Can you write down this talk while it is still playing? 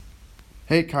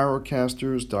Hey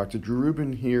Chirocasters, Dr. Drew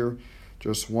Rubin here.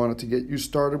 Just wanted to get you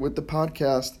started with the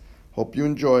podcast. Hope you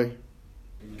enjoy.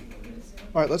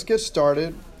 All right, let's get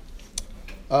started.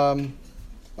 I'm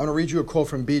going to read you a quote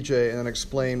from BJ and then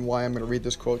explain why I'm going to read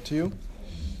this quote to you.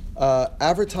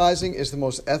 Advertising is the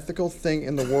most ethical thing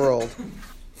in the world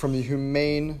from the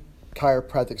humane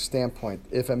chiropractic standpoint.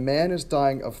 If a man is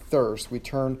dying of thirst, we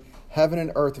turn heaven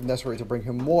and earth if necessary to bring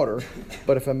him water.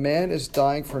 But if a man is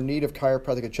dying for need of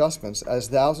chiropractic adjustments, as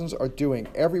thousands are doing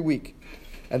every week,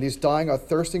 and these dying are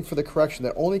thirsting for the correction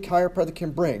that only chiropractic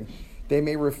can bring, they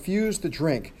may refuse the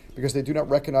drink because they do not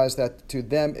recognize that to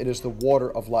them it is the water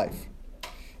of life.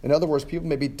 In other words, people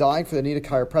may be dying for the need of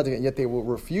chiropractic, and yet they will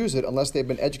refuse it unless they've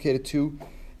been educated to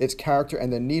its character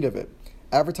and the need of it.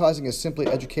 Advertising is simply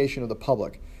education of the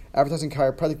public. Advertising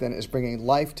chiropractic, then, is bringing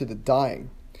life to the dying.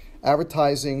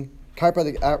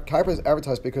 Chiropractic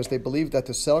advertise because they believe that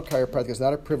to sell chiropractic is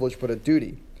not a privilege but a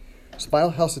duty.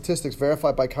 Spinal health statistics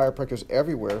verified by chiropractors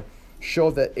everywhere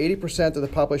show that 80% of the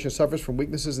population suffers from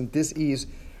weaknesses and dis-ease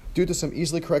due to some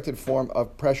easily corrected form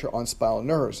of pressure on spinal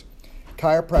nerves.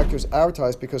 Chiropractors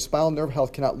advertise because spinal nerve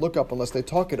health cannot look up unless they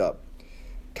talk it up.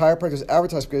 Chiropractors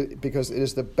advertise because it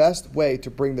is the best way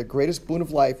to bring the greatest boon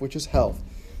of life, which is health,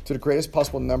 to the greatest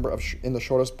possible number in the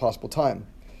shortest possible time.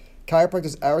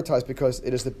 Chiropractors advertise because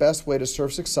it is the best way to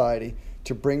serve society,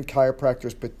 to bring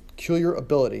chiropractors' peculiar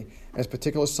ability and its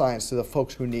particular science to the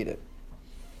folks who need it.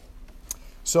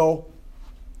 So,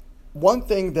 one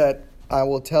thing that I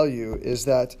will tell you is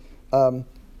that I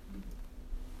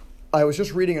was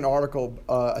just reading an article,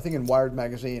 I think in Wired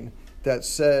magazine, that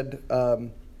said the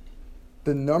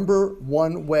number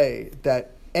one way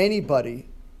that anybody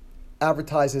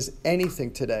advertises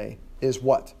anything today is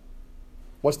what?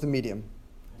 What's the medium?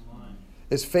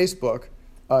 Is Facebook,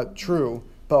 true,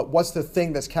 but what's the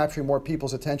thing that's capturing more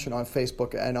people's attention on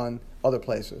Facebook and on other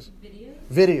places?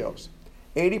 Videos.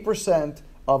 80%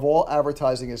 of all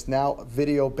advertising is now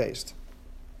video-based.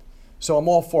 So I'm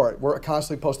all for it. We're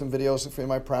constantly posting videos in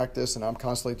my practice, and I'm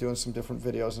constantly doing some different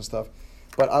videos and stuff.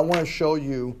 But I want to show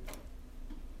you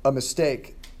a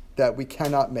mistake that we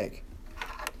cannot make.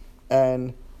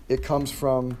 And it comes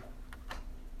from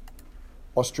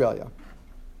Australia.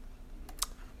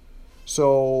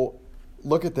 So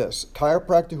look at this.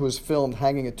 Chiropractor who is filmed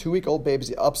hanging a 2-week-old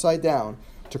baby upside down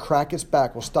to crack its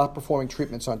back will stop performing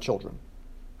treatments on children.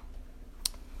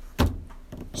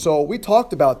 So we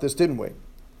talked about this, didn't we?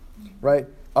 Right?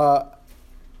 It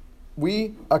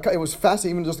was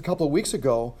fascinating. Even just a couple of weeks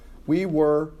ago, we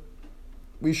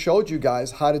showed you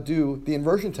guys how to do the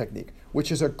inversion technique,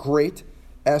 which is a great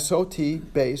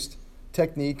SOT-based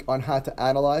technique on how to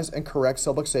analyze and correct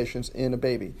subluxations in a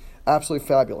baby. Absolutely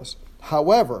fabulous.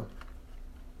 However,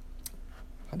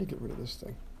 how do you get rid of this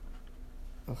thing?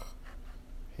 Ugh,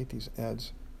 hate these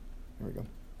ads. Here we go.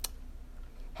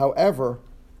 However,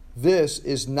 this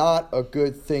is not a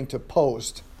good thing to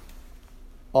post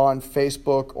on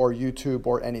Facebook or YouTube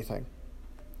or anything.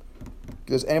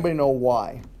 Does anybody know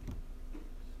why?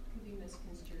 Could be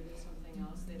misconstrued as something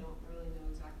else. They don't really know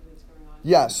exactly what's going on.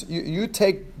 Yes, you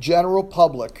take general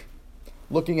public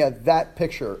looking at that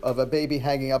picture of a baby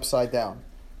hanging upside down.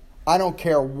 I don't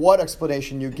care what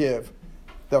explanation you give.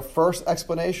 The first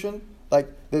explanation,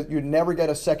 you never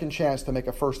get a second chance to make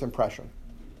a first impression.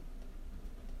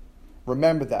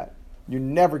 Remember that. You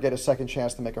never get a second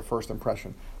chance to make a first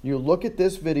impression. You look at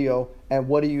this video, and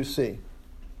what do you see?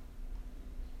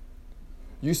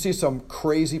 You see some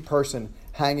crazy person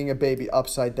hanging a baby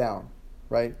upside down,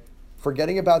 right?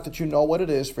 Forgetting about that you know what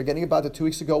it is, forgetting about that 2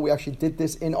 weeks ago we actually did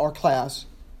this in our class,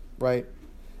 right?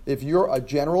 If you're a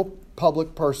general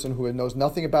public person who knows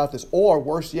nothing about this, or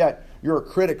worse yet, you're a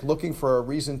critic looking for a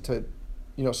reason to,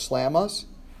 slam us,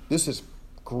 this is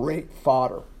great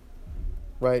fodder,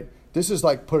 right? This is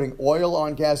like putting oil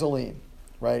on gasoline,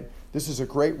 right? This is a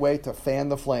great way to fan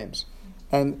the flames.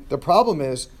 And the problem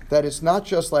is that it's not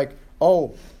just like,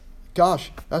 oh,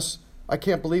 gosh, I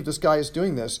can't believe this guy is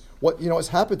doing this. What has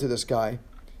happened to this guy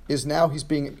is now he's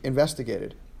being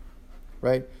investigated,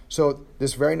 right? So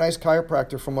this very nice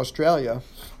chiropractor from Australia,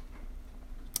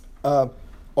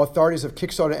 authorities have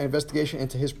kickstarted an investigation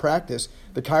into his practice.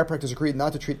 The chiropractors agreed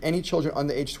not to treat any children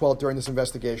under age 12 during this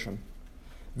investigation.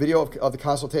 Video of the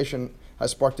consultation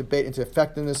has sparked debate into the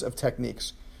effectiveness of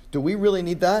techniques. Do we really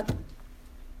need that?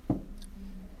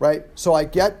 Right? So I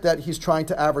get that he's trying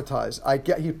to advertise. I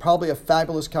get he's probably a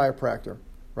fabulous chiropractor,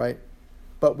 right?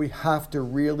 But we have to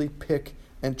really pick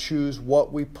and choose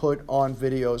what we put on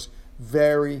videos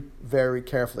very, very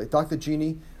carefully. Dr.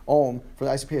 Jeannie Ohm from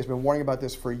the ICP has been warning about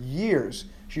this for years.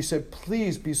 She said,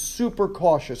 please be super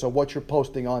cautious of what you're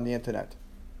posting on the internet,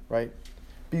 right?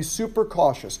 Be super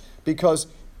cautious, because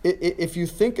if you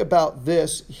think about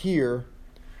this here,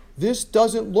 this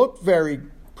doesn't look very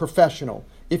professional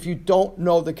if you don't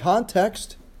know the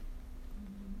context,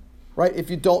 right? If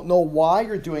you don't know why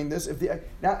you're doing this. The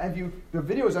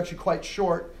video is actually quite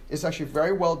short. It's actually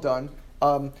very well done.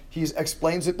 He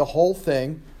explains it, the whole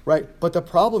thing, right? But the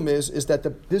problem is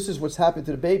that this is what's happened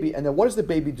to the baby. And then what does the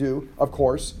baby do, of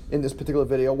course, in this particular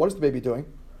video? What is the baby doing?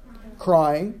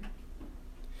 Crying.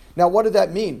 Now, what did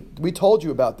that mean? We told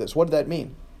you about this. What did that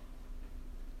mean?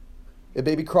 A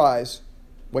baby cries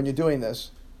when you're doing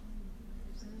this.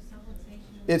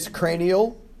 It's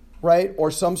cranial, right? Or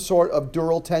some sort of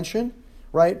dural tension,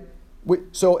 right?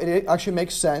 So it actually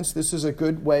makes sense. This is a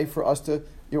good way for us to,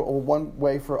 or one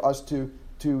way for us to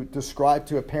describe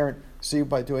to a parent, see,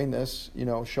 by doing this,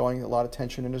 showing a lot of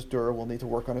tension in his dura, we'll need to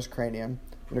work on his cranium,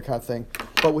 kind of thing.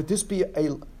 But would this be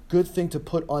a good thing to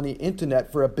put on the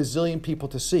internet for a bazillion people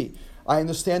to see? I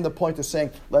understand the point of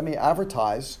saying, let me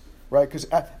advertise, right? Because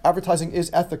advertising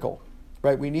is ethical,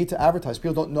 right? We need to advertise.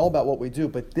 People don't know about what we do,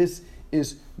 but this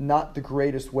is not the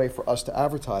greatest way for us to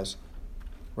advertise,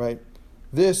 right?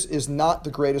 This is not the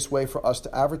greatest way for us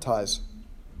to advertise,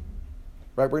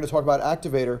 right? We're going to talk about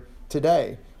activator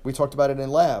today. We talked about it in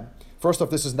lab. First off,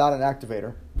 this is not an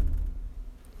activator.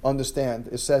 Understand,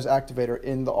 it says activator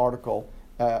in the article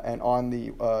and on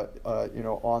the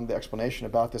on the explanation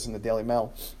about this in the Daily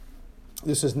Mail.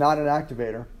 This is not an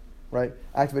activator, right?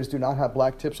 Activators do not have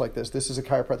black tips like this. This is a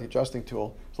chiropractic adjusting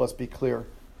tool. So let's be clear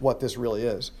what this really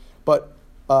is. But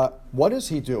what is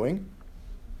he doing?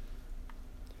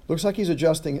 Looks like he's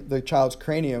adjusting the child's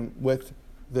cranium with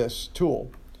this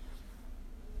tool.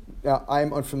 Now,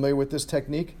 I'm unfamiliar with this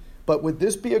technique, but would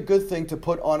this be a good thing to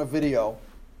put on a video?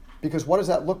 Because what does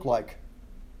that look like?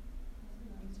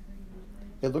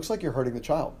 It looks like you're hurting the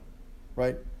child,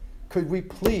 right? Could we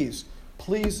please,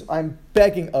 I'm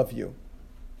begging of you.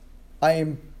 I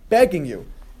am begging you,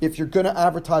 if you're going to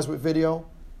advertise with video,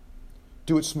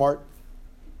 do it smart.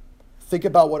 Think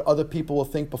about what other people will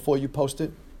think before you post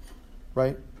it,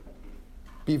 right?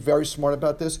 Be very smart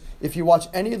about this. If you watch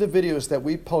any of the videos that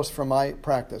we post from my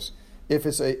practice, if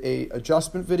it's a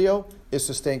adjustment video, it's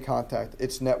sustained contact,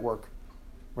 it's network,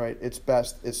 right? It's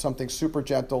best. It's something super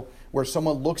gentle where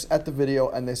someone looks at the video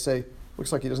and they say,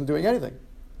 looks like he isn't doing anything.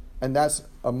 And that's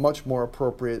a much more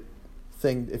appropriate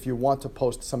thing if you want to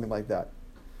post something like that.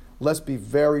 Let's be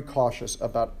very cautious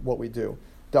about what we do.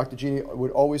 Dr. Jeannie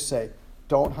would always say,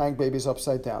 don't hang babies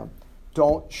upside down.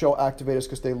 Don't show activators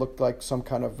because they look like some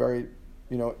kind of very,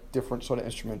 different sort of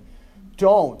instrument.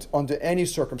 Don't, under any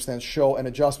circumstance, show an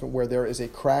adjustment where there is a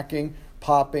cracking,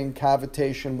 popping,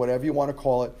 cavitation, whatever you want to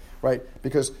call it, right?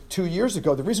 Because 2 years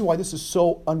ago, the reason why this is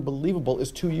so unbelievable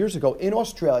is 2 years ago in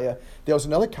Australia, there was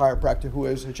another chiropractor who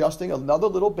was adjusting another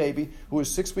little baby who was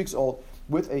 6 weeks old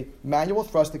with a manual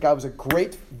thrust. The guy was a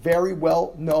great, very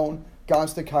well-known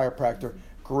Gonstead chiropractor.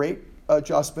 Great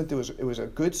adjustment. It was a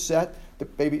good set. The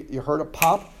baby, you heard a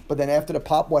pop, but then after the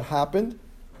pop, what happened?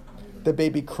 The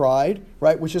baby cried,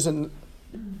 right? Which is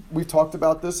we've talked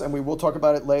about this, and we will talk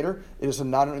about it later. It is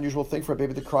not an unusual thing for a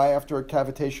baby to cry after a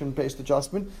cavitation-based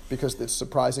adjustment because it's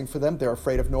surprising for them. They're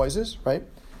afraid of noises, right?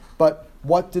 But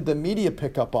what did the media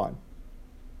pick up on?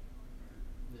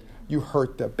 You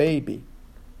hurt the baby.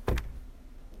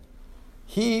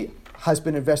 He has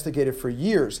been investigated for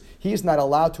years. He is not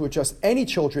allowed to adjust any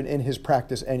children in his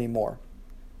practice anymore,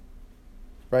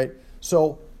 right?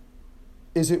 So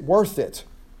is it worth it?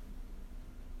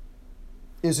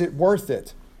 Is it worth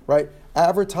it, right?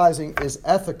 Advertising is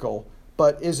ethical,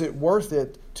 but is it worth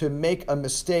it to make a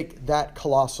mistake that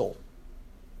colossal,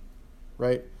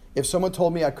 right? If someone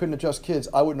told me I couldn't adjust kids,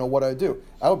 I wouldn't know what I'd do.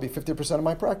 I would be 50% of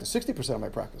my practice, 60% of my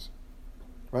practice,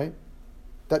 right?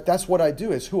 That's what I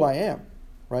do. It's who I am,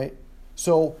 right?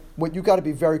 So what you got to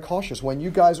be very cautious when you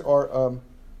guys are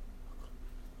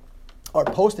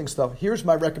posting stuff. Here's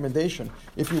my recommendation.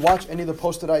 If you watch any of the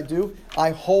posts that I do,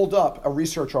 I hold up a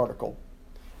research article.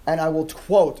 And I will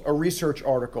quote a research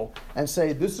article and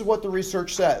say, this is what the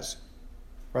research says,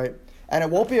 right? And it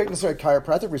won't be necessarily a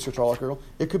chiropractic research article.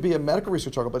 It could be a medical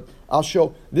research article, but I'll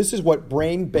show this is what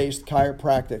brain-based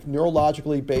chiropractic,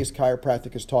 neurologically based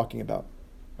chiropractic is talking about,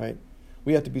 right?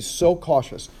 We have to be so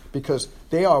cautious because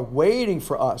they are waiting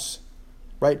for us,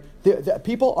 right?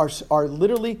 People are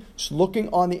literally looking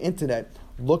on the internet,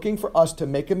 looking for us to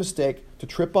make a mistake, to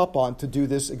trip up on, to do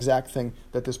this exact thing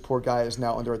that this poor guy is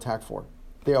now under attack for.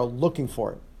 They are looking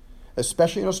for it,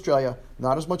 especially in Australia,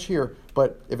 not as much here,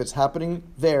 but if it's happening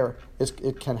there,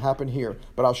 it can happen here.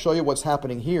 But I'll show you what's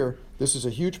happening here. This is a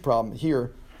huge problem.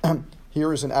 Here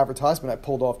is an advertisement I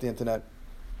pulled off the internet.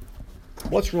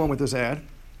 What's wrong with this ad?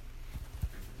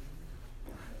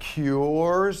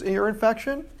 Cures ear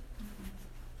infection.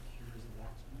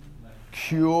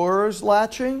 Cures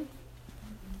latching.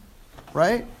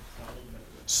 Right?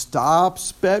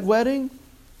 Stops bedwetting.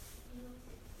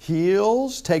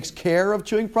 Heals, takes care of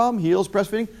chewing problem, heals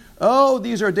breastfeeding. Oh,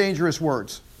 these are dangerous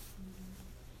words.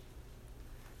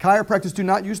 Chiropractors do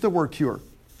not use the word cure.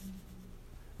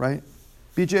 Right?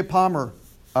 B.J. Palmer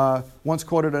once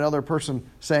quoted another person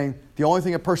saying, the only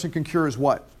thing a person can cure is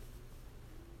what?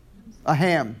 A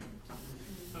ham.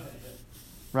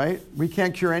 Right? We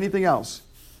can't cure anything else.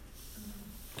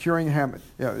 Curing a ham.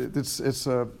 Yeah, it's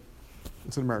an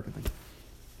American thing.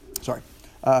 Sorry.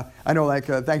 I know, like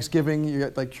Thanksgiving, you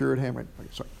get like cured ham. Right? Okay,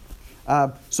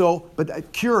 sorry.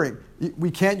 But curing,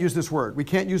 we can't use this word. We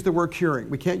can't use the word curing.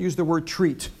 We can't use the word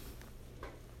treat.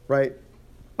 Right?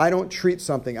 I don't treat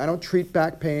something. I don't treat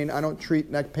back pain. I don't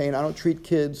treat neck pain. I don't treat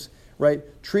kids. Right?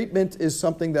 Treatment is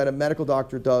something that a medical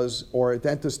doctor does or a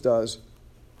dentist does.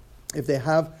 If they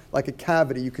have like a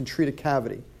cavity, you can treat a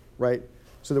cavity. Right?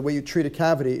 So the way you treat a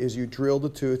cavity is you drill the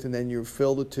tooth and then you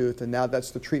fill the tooth, and now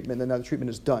that's the treatment, and now the treatment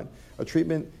is done. A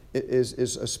treatment is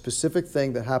a specific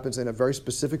thing that happens in a very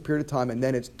specific period of time, and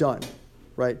then it's done,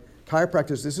 right?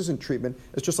 Chiropractic, this isn't treatment.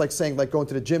 It's just like saying, like going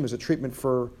to the gym is a treatment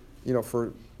for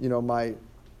my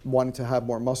wanting to have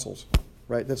more muscles,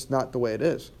 right? That's not the way it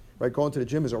is, right? Going to the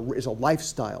gym is a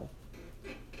lifestyle,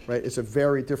 right? It's a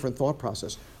very different thought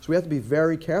process. So we have to be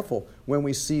very careful when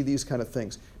we see these kind of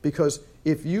things, because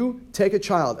if you take a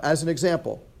child as an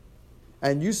example,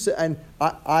 and you say, and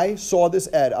I saw this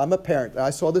ad, I'm a parent, and I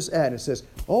saw this ad, and it says,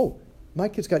 oh, my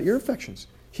kid's got ear infections.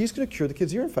 He's going to cure the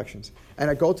kid's ear infections. And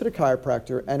I go to the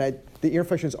chiropractor, and the ear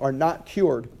infections are not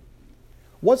cured.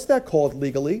 What's that called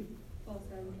legally? False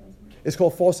advertising. It's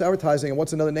called false advertising, and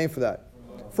what's another name for that?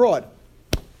 Fraud.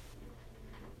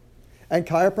 And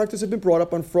chiropractors have been brought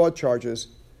up on fraud charges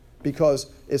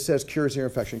because it says cures ear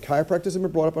infection. Chiropractors have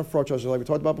been brought up on fraud charges, like we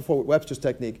talked about before with Webster's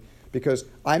technique, because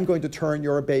I'm going to turn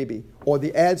your baby. Or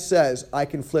the ad says I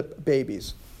can flip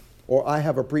babies. Or I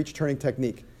have a breech turning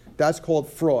technique. That's called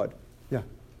fraud. Yeah?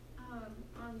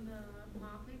 On the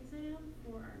mock exam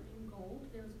for Army Gold,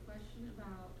 there was a question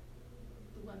about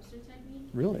the Webster technique.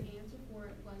 Really? And the answer for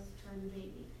it was turn the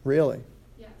baby. Really?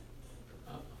 Yeah.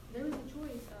 There was a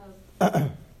choice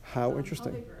of How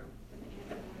interesting. pelvic room, and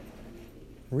the answer was turn the baby.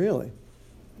 Really?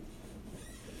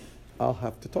 I'll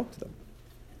have to talk to them.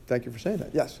 Thank you for saying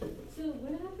that. Yes? So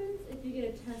what happens if you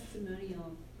get a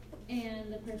testimonial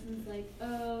and the person's like,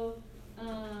 oh,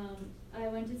 I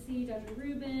went to see Dr.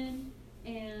 Rubin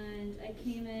and I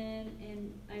came in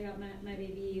and I got my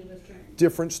baby was turned.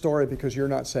 Different story because you're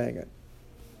not saying it.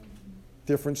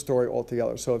 Different story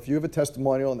altogether. So if you have a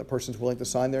testimonial and the person's willing to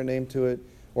sign their name to it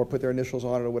or put their initials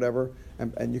on it or whatever,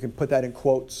 and you can put that in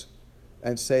quotes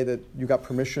and say that you got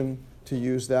permission to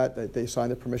use that they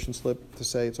signed a permission slip to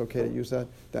say it's okay to use that,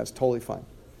 that's totally fine.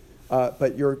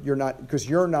 But you're not, because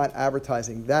you're not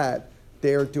advertising that,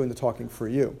 they're doing the talking for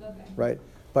you, Okay. right?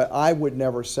 But I would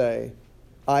never say,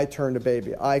 I turned a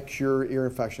baby, I cure ear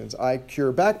infections, I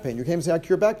cure back pain. You can't even say I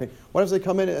cure back pain. What if they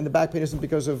come in and the back pain isn't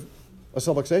because of a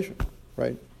subluxation,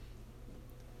 right?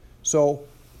 So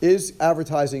is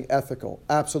advertising ethical?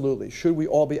 Absolutely. Should we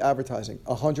all be advertising?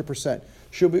 100%.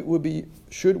 Should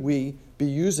we be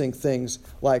using things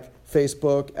like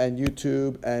Facebook and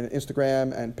YouTube and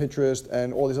Instagram and Pinterest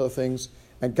and all these other things,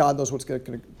 and God knows what's going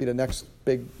to be the next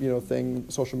big thing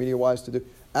social media wise to do?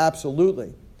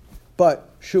 Absolutely.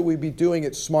 But should we be doing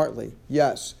it smartly?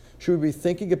 Yes. Should we be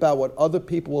thinking about what other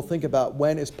people will think about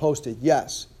when it's posted?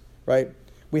 Yes. Right?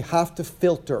 We have to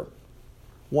filter.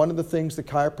 One of the things the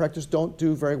chiropractors don't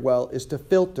do very well is to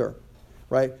filter,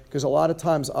 right? Because a lot of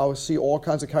times I'll see all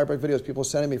kinds of chiropractic videos, people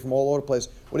sending me from all over the place.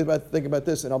 What do you think about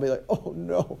this? And I'll be like, oh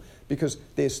no, because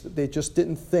they just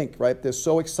didn't think, right? They're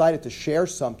so excited to share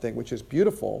something, which is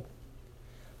beautiful,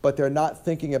 but they're not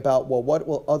thinking about, well, what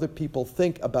will other people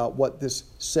think about what this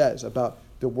says, about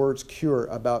the words cure,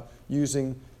 about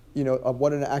using,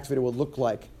 what an activator will look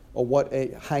like, or what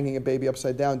hanging a baby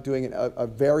upside down, doing a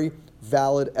very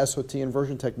valid SOT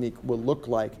inversion technique will look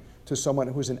like to someone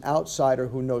who's an outsider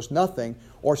who knows nothing,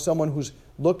 or someone who's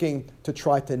looking to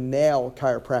try to nail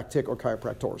chiropractic or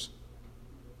chiropractors,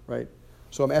 right?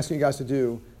 So I'm asking you guys to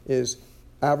do is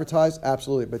advertise,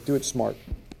 absolutely, but do it smart.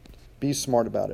 Be smart about it.